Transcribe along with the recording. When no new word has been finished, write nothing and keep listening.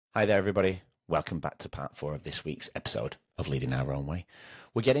Hi there, everybody. Welcome back to part 4 of this week's episode of Leading Our Own Way.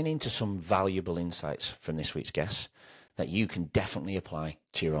 We're getting into some valuable insights from this week's guests that you can definitely apply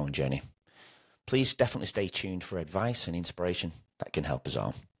to your own journey. Please definitely stay tuned for advice and inspiration that can help us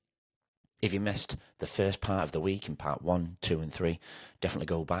all. If you missed the first part of the week in part 1, 2 and 3, definitely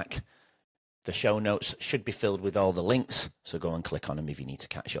go back. The show notes should be filled with all the links, so go and click on them if you need to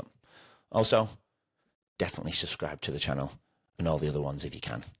catch up. Also, definitely subscribe to the channel and all the other ones if you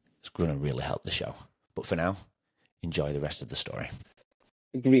can. It's going to really help the show. But for now, enjoy the rest of the story.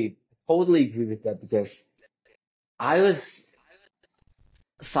 Agreed. Totally agree with that because I was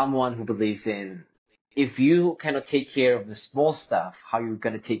someone who believes in if you cannot take care of the small stuff, how you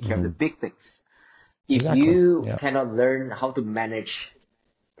going to take care of the big things. If Exactly. you Yeah. cannot learn how to manage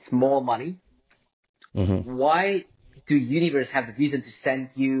small money, why do universe have the reason to send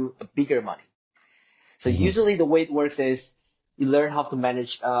you a bigger money? So usually the way it works is you learn how to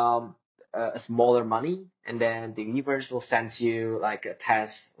manage a smaller money, and then the universe will send you like a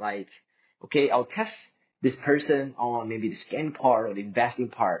test, like, okay, I'll test this person on maybe the scamming part or the investing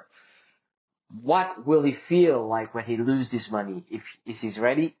part. What will he feel like when he loses this money? If he's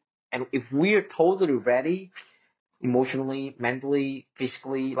ready, and if we're totally ready, emotionally, mentally,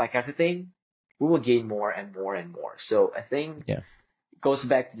 physically, like everything, we will gain more and more and more. So I think Yeah. it goes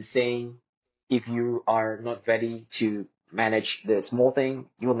back to the saying, if you are not ready to manage the small thing,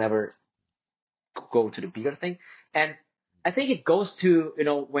 you will never go to the bigger thing. And I think it goes to,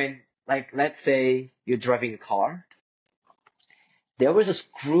 when, like, let's say you're driving a car, there was a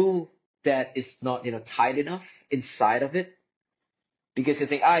screw that is not, tight enough inside of it because you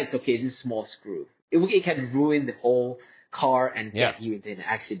think, it's okay, it's a small screw. It can ruin the whole car and Yeah. get you into an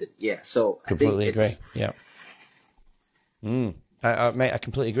accident. Yeah. So I think Completely agree. it's, Yeah. Mate, I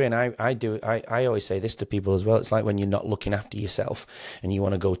completely agree. And I always say this to people as well. It's like when you're not looking after yourself and you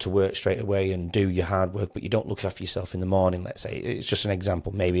want to go to work straight away and do your hard work, but you don't look after yourself in the morning. Let's say it's just an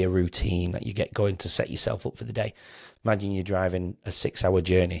example, maybe a routine that you get going to set yourself up for the day. Imagine you're driving a 6-hour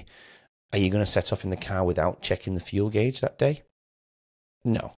journey. Are you going to set off in the car without checking the fuel gauge that day?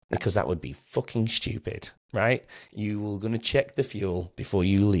 No, because that would be fucking stupid, right? You were going to check the fuel before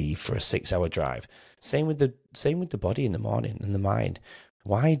you leave for a 6-hour drive. Same with the body in the morning and the mind.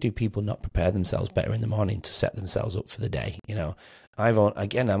 Why do people not prepare themselves better in the morning to set themselves up for the day? I'm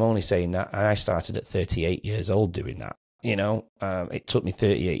only saying that I started at 38 years old doing that. It took me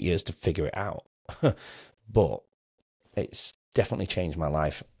 38 years to figure it out, but it's definitely changed my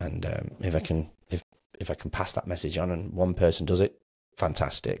life. And if I can pass that message on and one person does it,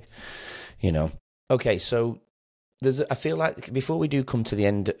 fantastic. Okay, so I feel like before we do come to the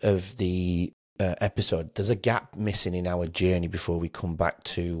end of the episode, there's a gap missing in our journey before we come back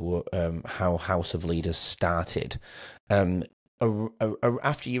to how House of Leaders started.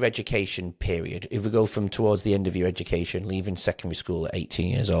 After your education period, if we go from towards the end of your education, leaving secondary school at 18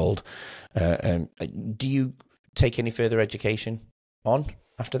 years old, do you take any further education on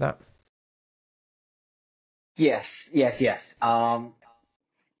after that? yes.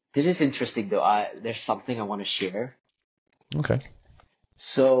 This is interesting though. There's something I want to share. Okay.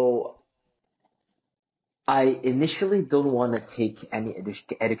 So I initially don't want to take any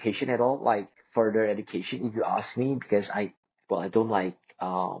education at all, like further education, if you ask me, because I don't like,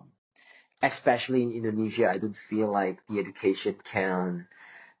 especially in Indonesia, I don't feel like the education can,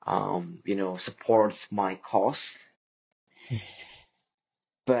 supports my cause.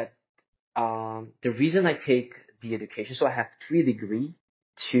 But the reason I take the education, so I have 3 degree,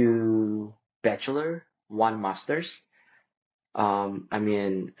 2 bachelor, 1 master's. I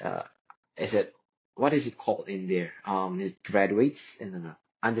mean, is it what is it called in there? It graduates and then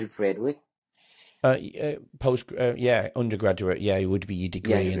undergraduate. Undergraduate, it would be your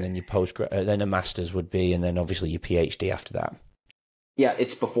degree, Yeah, and then your then a master's would be, and then obviously your PhD after that. yeah,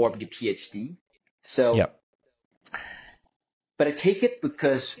 it's before the PhD. So, Yeah. but I take it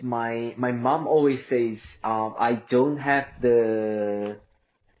because my mom always says I don't have the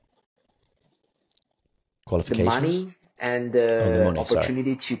Qualifications? money and Oh, the the money, sorry.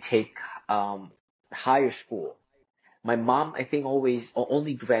 opportunity to take higher school. My mom, I think, always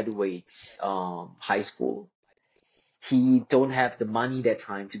only graduates high school. He don't have the money that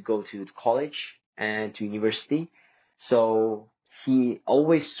time to go to college and to university. So he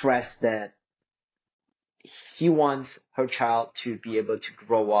always stressed that he wants her child to be able to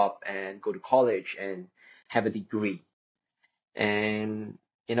grow up and go to college and have a degree. And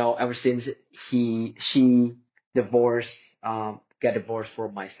ever since she divorced, got divorced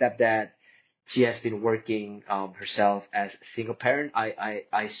from my stepdad, she has been working herself as a single parent.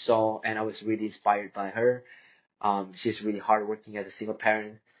 I saw and I was really inspired by her. She's really hardworking as a single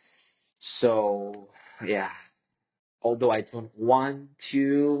parent. So yeah, although I don't want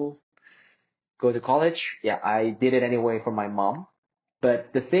to go to college, yeah, I did it anyway for my mom.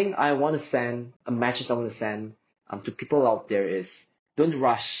 But the thing I want to send, a message I want to send to people out there is don't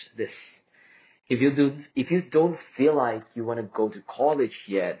rush this. If you don't feel like you want to go to college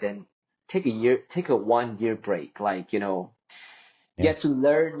yet, then take a 1 year break. Like, Yeah. get to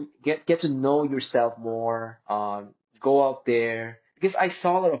learn, get to know yourself more. Go out there because I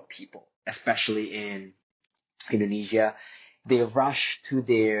saw a lot of people, especially in Indonesia, they rush to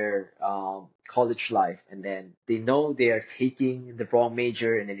their college life and then they know they are taking the wrong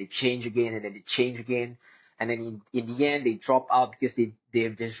major and then they change again and then they change again. And then in the end, they drop out because they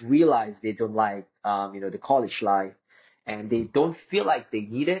just realize they don't like, the college life and they don't feel like they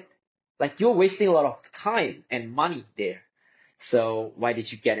need it. Like you're wasting a lot of time and money there. So why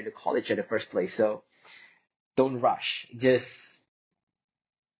did you get into college in the first place? So don't rush. Just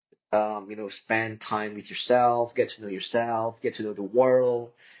spend time with yourself, get to know the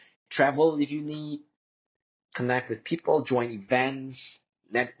world, travel if you need, connect with people, join events,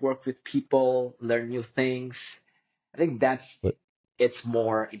 network with people, learn new things. I think But it's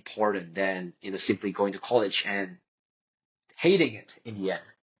more important than, simply going to college and hating it in the end.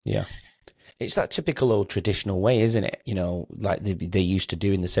 yeah. It's that typical old traditional way, isn't it? Like they used to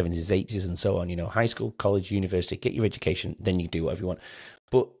do in the 70s, 80s, and so on. High school, college, university, get your education, then you do whatever you want.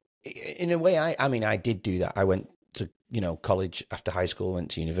 But in a way, I mean, I did do that. I went to, college after high school, went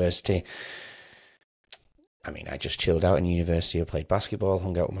to university. I mean, I just chilled out in university. I played basketball,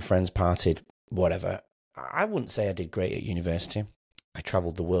 hung out with my friends, partied, whatever. I wouldn't say I did great at university. I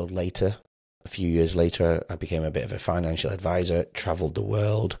traveled the world later. A few years later, I became a bit of a financial advisor, traveled the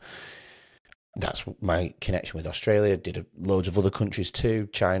world. That's my connection with Australia. Did loads of other countries too: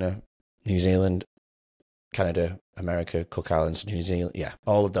 China, New Zealand, Canada, America, Cook Islands, New Zealand. Yeah,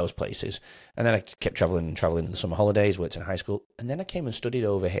 all of those places. And then I kept traveling and traveling in the summer holidays, worked in high school. And then I came and studied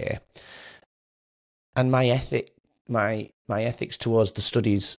over here. And my ethics towards the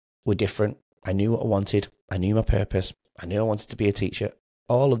studies were different. I knew what I wanted. I knew my purpose. I knew I wanted to be a teacher.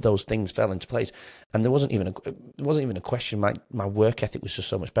 All of those things fell into place, and there wasn't even a question. My work ethic was just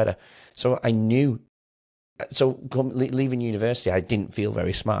so much better. So I knew. So leaving university, I didn't feel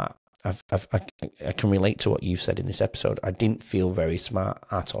very smart. I can relate to what you've said in this episode. I didn't feel very smart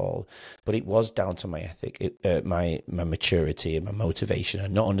at all, but it was down to my ethic, my maturity and my motivation,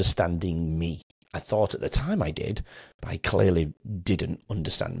 and not understanding me. I thought at the time I did, but I clearly didn't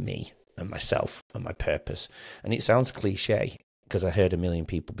understand me and myself and my purpose. And it sounds cliche because I heard a million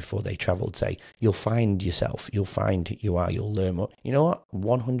people before they traveled say, you'll find yourself, you'll find who you are, you'll learn more. You know what?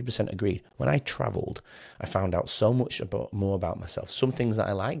 100% agreed. When I traveled, I found out so much more about myself. Some things that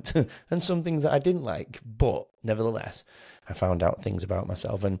I liked and some things that I didn't like. But nevertheless, I found out things about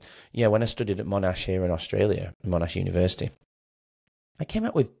myself. And yeah, when I studied at Monash here in Australia, Monash University, I came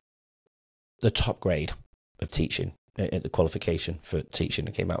out with the top grade of teaching, the qualification for teaching.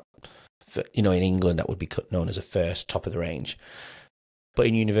 It came out, in England, that would be known as a first, top of the range. But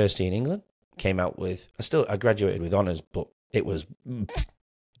in university in England, came out with, I graduated with honours, but it was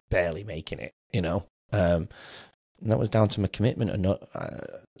barely making it, and that was down to my commitment and not,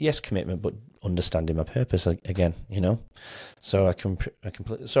 commitment, but understanding my purpose again, So I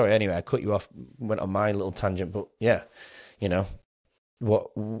completely, sorry, anyway, I cut you off, went on my little tangent, but yeah,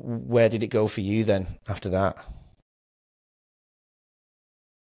 where did it go for you then after that?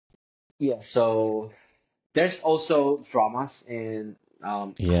 Yeah, so there's also dramas in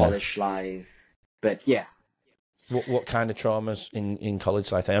Yeah. college life, but yeah. What kind of traumas in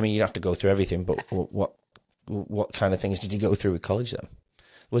college life? I mean, you'd have to go through everything, but what kind of things did you go through with college then?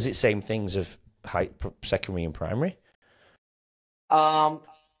 Was it same things of secondary and primary? Um,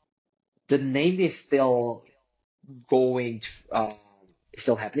 the name is still going to,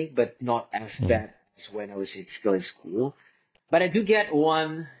 still happening, but not as Mm. bad as when I was still in school. But I do get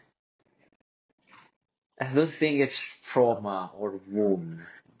one. I don't think it's trauma or wound,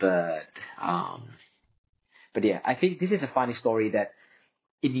 but um, but yeah, I think this is a funny story that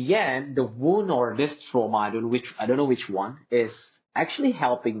in the end, the wound or this trauma, I don't know which one is actually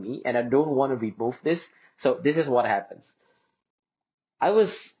helping me, and I don't want to remove this. So this is what happens. I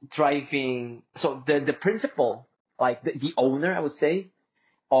was driving. So the principal, like the owner, I would say,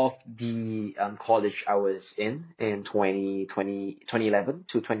 of the college I was in 2011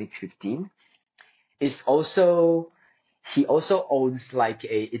 to 2015 is also he also owns like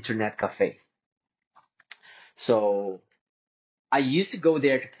a internet cafe. So I used to go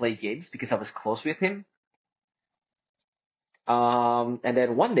there to play games because I was close with him. And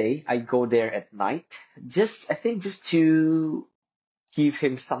then one day I go there at night, I think just to give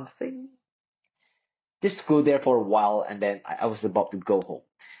him something. Just go there for a while, and then I was about to go home.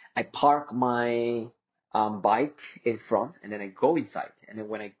 I park my bike in front, and then I go inside. And then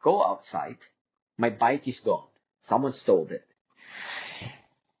when I go outside, my bike is gone. Someone stole it.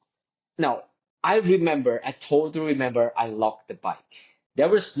 Now, I totally remember I locked the bike. There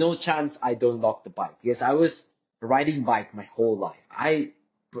was no chance I don't lock the bike because I was riding bike my whole life. I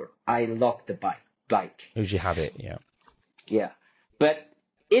locked the bike. It was your habit, yeah. Yeah. But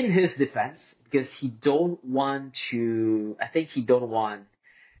in his defense, because I think he don't want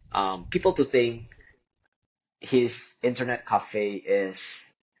people to think his internet cafe is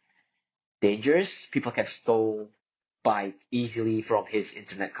dangerous. People can steal bike easily from his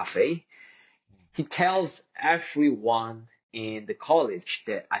internet cafe. He tells everyone in the college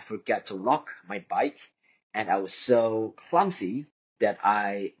that I forgot to lock my bike, and I was so clumsy that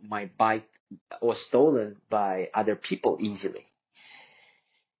my bike was stolen by other people easily.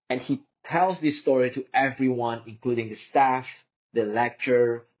 And he tells this story to everyone, including the staff, the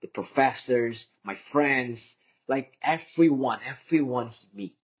lecturer, the professors, my friends, like everyone he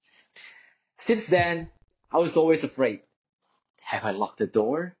meet. Since then, I was always afraid. Have I locked the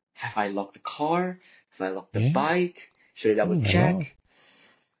door? Have I locked the car? Have I locked the Yeah. bike? Should I double Oh my check? Lord.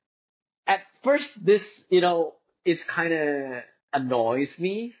 At first, this, it's kind of annoys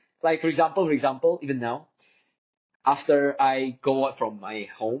me. Like, for example, even now, after I go out from my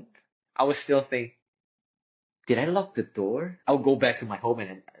home, I will still think, did I lock the door? I'll go back to my home and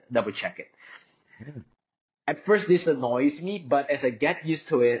then double check it. At first, this annoys me, but as I get used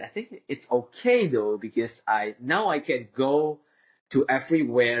to it, I think it's okay though, because now I can go to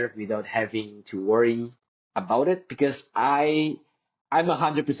everywhere without having to worry about it, because I'm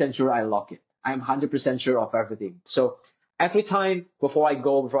 100% sure I lock it. I'm 100% sure of everything. So every time before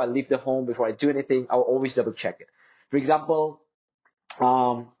I leave the home, before I do anything, I'll always double check it. For example,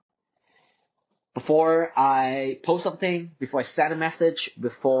 um, before I post something, before I send a message,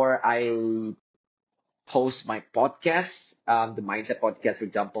 before I post my podcast, the Mindset podcast, for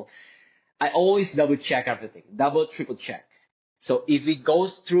example, I always double check everything, triple check. So if it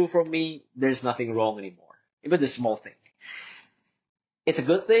goes through for me, there's nothing wrong anymore, even the small thing. It's a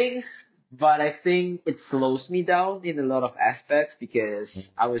good thing, but I think it slows me down in a lot of aspects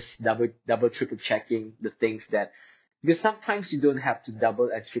because I was triple checking the things because sometimes you don't have to double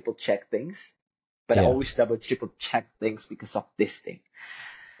and triple check things, but I Yeah. always double triple check things because of this thing.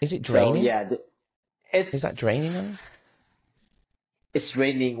 Is it So draining? yeah, Is that draining on you? it's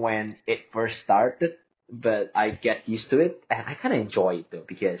raining when it first started, but I get used to it and I kind of enjoy it though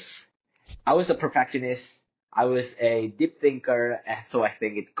because I was a perfectionist. I was a deep thinker, and so I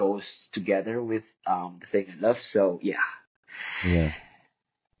think it goes together with the thing I love. So yeah. Yeah.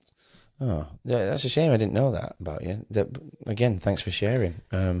 Oh, yeah, that's a shame. I didn't know that about you. Again, thanks for sharing.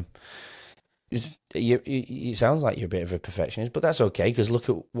 It sounds like you're a bit of a perfectionist, but that's okay because look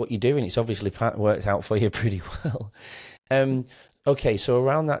at what you're doing. It's obviously worked out for you pretty well. Okay, so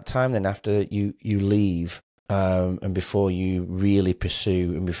around that time, then after you leave, and before you really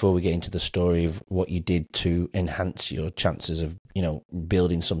pursue, and before we get into the story of what you did to enhance your chances of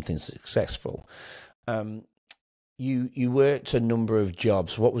building something successful, you worked a number of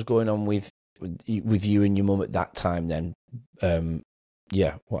jobs. What was going on with you and your mum at that time? Then,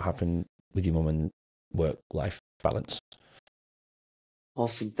 what happened with your mum and work-life balance?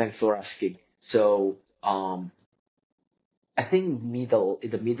 Awesome. Thanks for asking. So I think in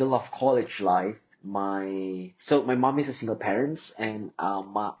the middle of college life, my mom is a single parent, and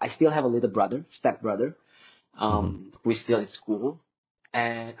I still have a little brother, step brother, Mm-hmm. who is still in school,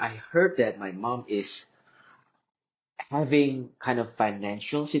 and I heard that my mom is having kind of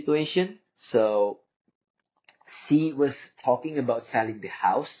financial situation. So she was talking about selling the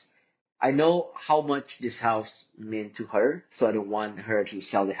house. I know how much this house meant to her, so I don't want her to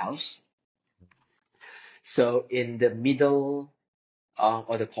sell the house. So in the middle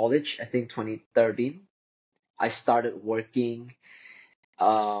of the college, I think 2013, I started working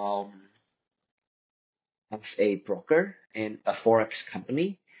um, as a broker in a forex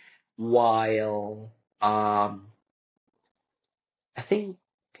company, while I think,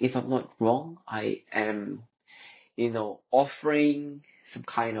 if I'm not wrong, I am offering some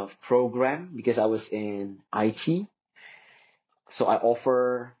kind of program because I was in IT. So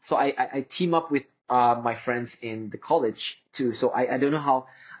I team up with my friends in the college too. So I don't know how,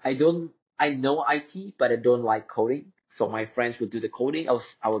 I know IT, but I don't like coding. So my friends would do the coding.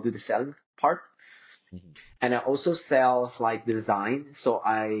 I will do the selling part. And I also sell like design. So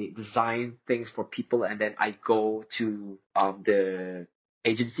I design things for people and then I go to the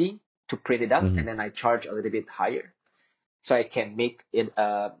agency to print it up Mm-hmm. and then I charge a little bit higher. so I can make it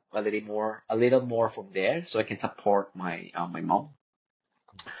a little more from there, so I can support my mom.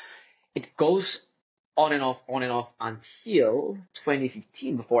 It goes on and off until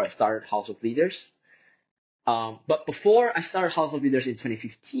 2015 before I started House of Leaders. But before I started House of Leaders in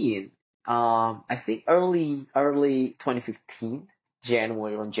 2015, I think early 2015,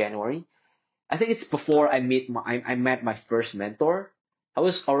 January. I think it's before I met my first mentor. I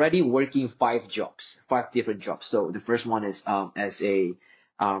was already working 5 different jobs. So the first one is um,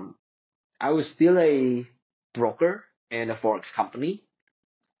 I was still a broker in a forex company,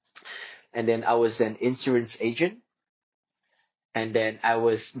 and then I was an insurance agent, and then I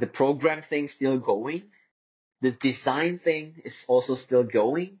was the program thing still going. The design thing is also still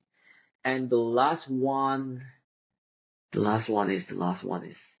going, and the last one is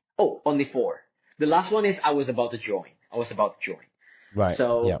oh, only four. The last one is I was about to join. Right. Yeah.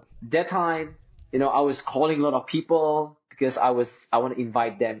 So that time, I was calling a lot of people because I want to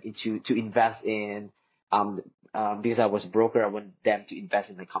invite them to invest in um because I was a broker, I want them to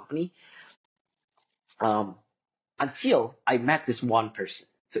invest in the company. Um, until I met this one person.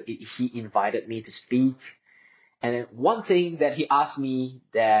 So he invited me to speak, and then one thing that he asked me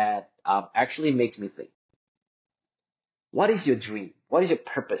that actually makes me think: what is your dream? What is your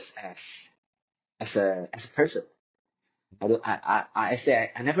purpose as a person? I don't. I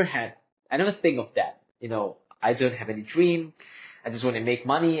say I never think of that. I don't have any dream. I just want to make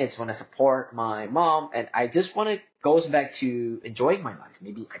money. I just want to support my mom, and I just want to goes back to enjoying my life.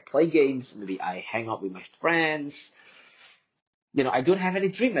 Maybe I play games. Maybe I hang out with my friends. I don't have any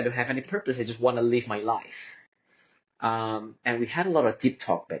dream. I don't have any purpose. I just want to live my life. And we had a lot of deep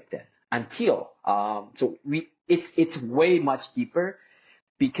talk back then until so it's way much deeper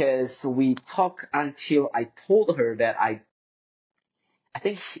because we talk until I told her that I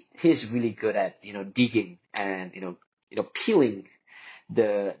think he's really good at digging and peeling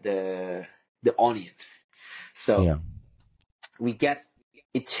the the onion. So Yeah. we get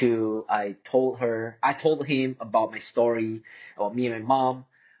into I told him about my story about me and my mom.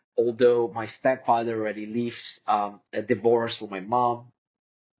 Although my stepfather already leaves a divorce from my mom,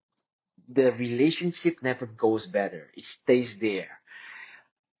 the relationship never goes better. It stays there.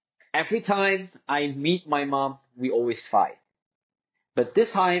 Every time I meet my mom, we always fight. But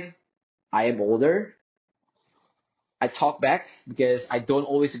this time, I am older. I talk back because I don't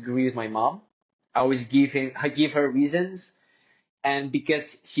always agree with my mom. I give her reasons, and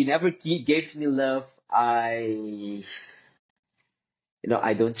because she never gave me love, I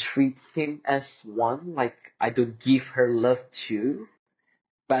don't treat him as one. Like I don't give her love too.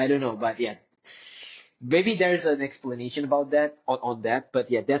 But I don't know. But yeah, maybe there's an explanation about that on that.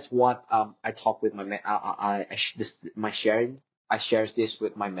 But yeah, that's what I talk with my I shares this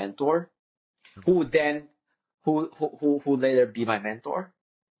with my mentor, who then who later be my mentor.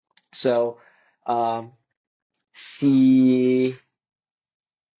 So um, he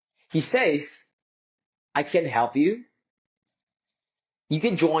he says, I can help you. You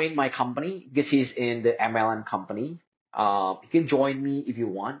can join my company because he's in the MLM company. You can join me if you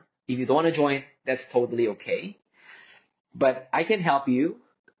want. If you don't want to join, that's totally okay. But I can help you.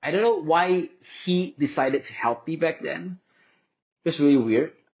 I don't know why he decided to help me back then. It was really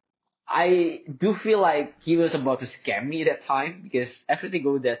weird. I do feel like he was about to scam me at that time because everything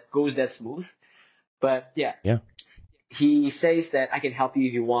goes that smooth. But yeah, Yeah. he says that I can help you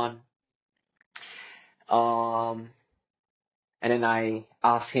if you want. Um, and then I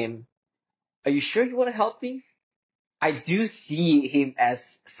asked him, "Are you sure you want to help me?" I do see him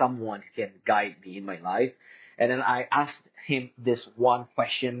as someone who can guide me in my life. And then I asked him this one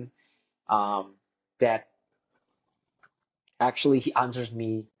question um, that actually he answers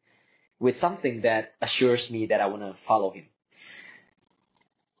me with something that assures me that I want to follow him.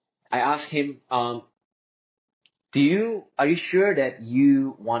 I asked him, are you sure that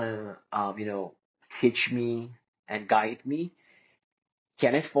you want to, teach me and guide me?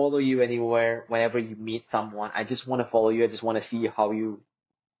 Can I follow you anywhere whenever you meet someone? I just want to follow you. I just want to see how you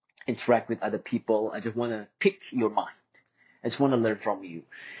interact with other people. I just want to pick your mind. I just want to learn from you.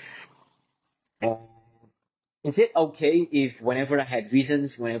 Um, is it okay if whenever I had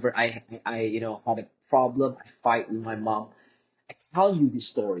reasons, whenever I had a problem, I fight with my mom, I tell you this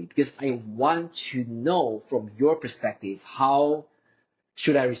story because I want to know from your perspective how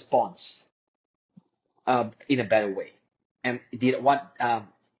should I respond in a better way, and did what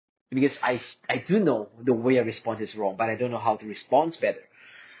because I do know the way I respond is wrong, but I don't know how to respond better.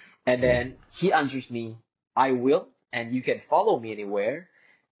 And then he answers me, I will, and you can follow me anywhere.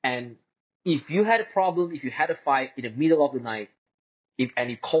 And if you had a problem, if you had a fight in the middle of the night,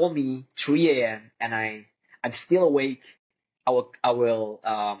 and you call me 3 a.m. and I'm still awake, I will,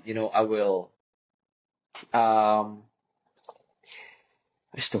 um,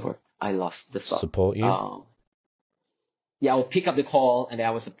 what's the word? I lost the thought. Support you. Yeah, I will pick up the call and then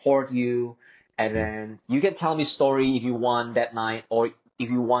I will support you. And then you can tell me story if you want that night, or if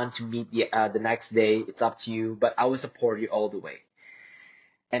you want to meet the next day, it's up to you. But I will support you all the way.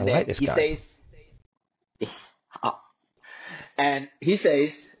 I And like then this he guy. says, and he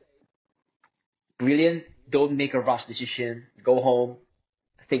says, brilliant, don't make a rush decision. Go home,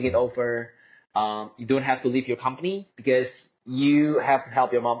 think it over. You don't have to leave your company because you have to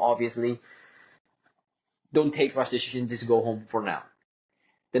help your mom, obviously. Don't take rush decisions, just go home for now.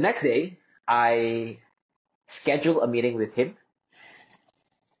 The next day, I schedule a meeting with him.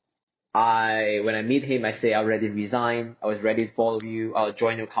 When I meet him, I say I already resigned. I was ready to follow you. I'll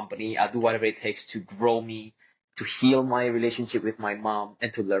join your company. I'll do whatever it takes to grow me, to heal my relationship with my mom,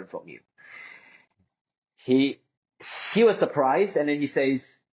 and to learn from you. He was surprised, and then he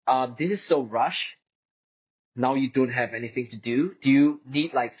says, "This is so rushed. Now you don't have anything to do. Do you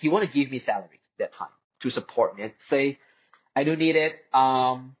need he want to give me salary that time to support me? And say I don't need it.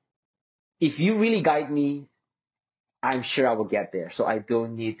 If you really guide me, I'm sure I will get there. So I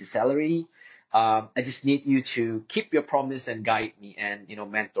don't need the salary. I just need you to keep your promise and guide me and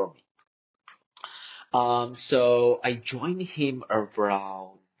mentor me." So I joined him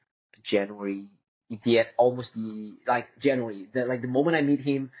around January. Almost January. The moment I meet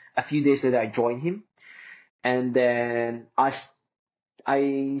him, a few days later I join him, and then I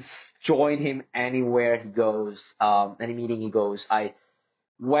join him anywhere he goes, any meeting he goes.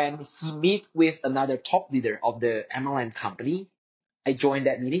 When he meet with another top leader of the MLM company, I join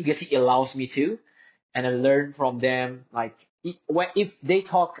that meeting because he allows me to, and I learn from them. If they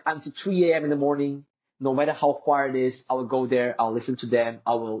talk until 3 a.m. in the morning, no matter how far it is, I will go there. I'll listen to them.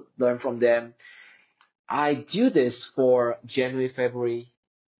 I will learn from them. I do this for January, February,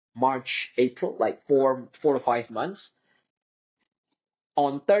 March, April, like 4 to 5 months.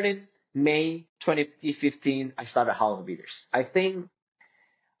 On 13th May 2015, I started House of Leaders. I think.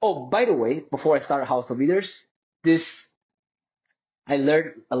 Oh, by the way, before I started House of Leaders, I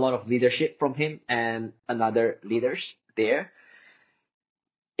learned a lot of leadership from him and another leaders there.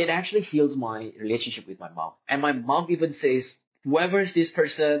 It actually healed my relationship with my mom. And my mom even says, whoever is this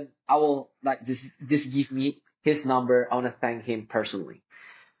person, I will just give me his number. I want to thank him personally.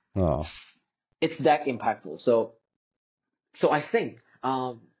 Oh. It's that impactful. So I think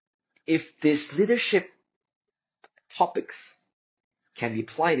if these leadership topics can be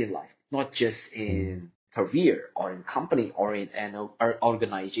applied in life, not just in career or in company or in an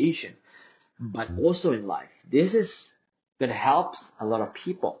organization, but also in life, this is going to help a lot of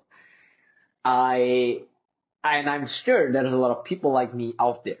people. I'm sure there's a lot of people like me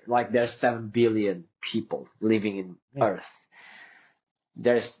out there. Like there's 7 billion people living in Earth.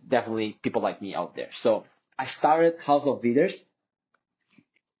 There's definitely people like me out there. So I started House of Leaders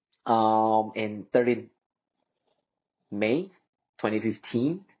in 13 May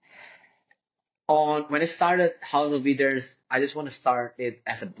 2015. When I started House of Leaders, I just want to start it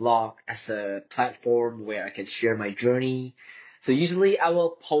as a blog, as a platform where I can share my journey. So usually I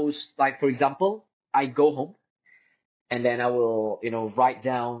will post, for example, I go home and then I will, write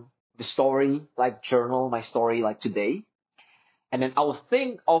down the story, journal my story today. And then I will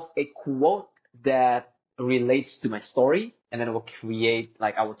think of a quote that relates to my story. And then I will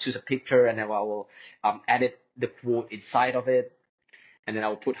I will choose a picture and then I will edit the quote inside of it. And then I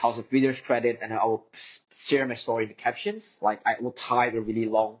will put House of Leaders credit and I will share my story in the captions. I will type a really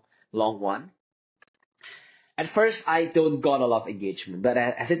long one. At first, I don't got a lot of engagement, but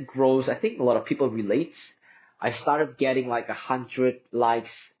as it grows, I think a lot of people relate. I started getting 100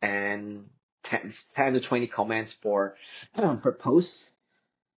 likes and 10 to 20 comments per post.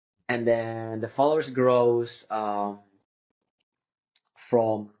 And then the followers grows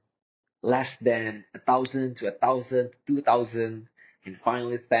from less than 1,000 to 1,000, 2,000, and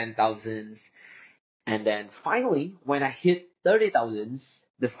finally 10,000. And then finally, when I hit 30,000,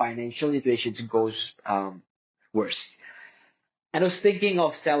 the financial situation goes worse. And I was thinking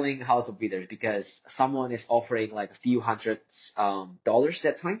of selling House of Leaders because someone is offering a few hundred dollars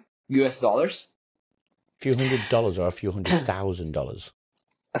that time, US dollars. A few $100 or a few $100,000?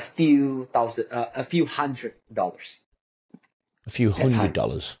 A few $100. A few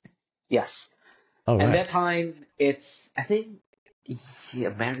 $100. Yes. All right. And that time, I think the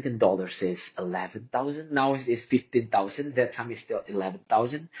American dollars is 11,000. Now it's 15,000. That time it's still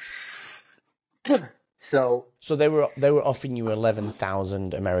 11,000. So they were offering you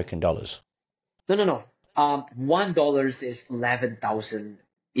 11,000 American dollars. No. $1 is 11,000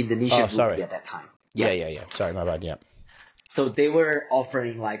 Indonesian rupee at that time. Yeah. Sorry, my bad. Yeah. So they were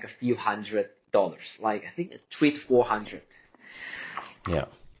offering like a few $100, like I think 300 to 400. Yeah.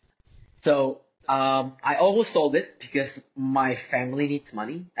 So I almost sold it because my family needs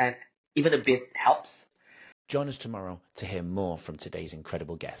money, and even a bit helps. Join us tomorrow to hear more from today's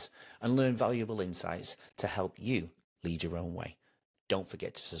incredible guest and learn valuable insights to help you lead your own way. Don't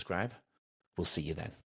forget to subscribe. We'll see you then.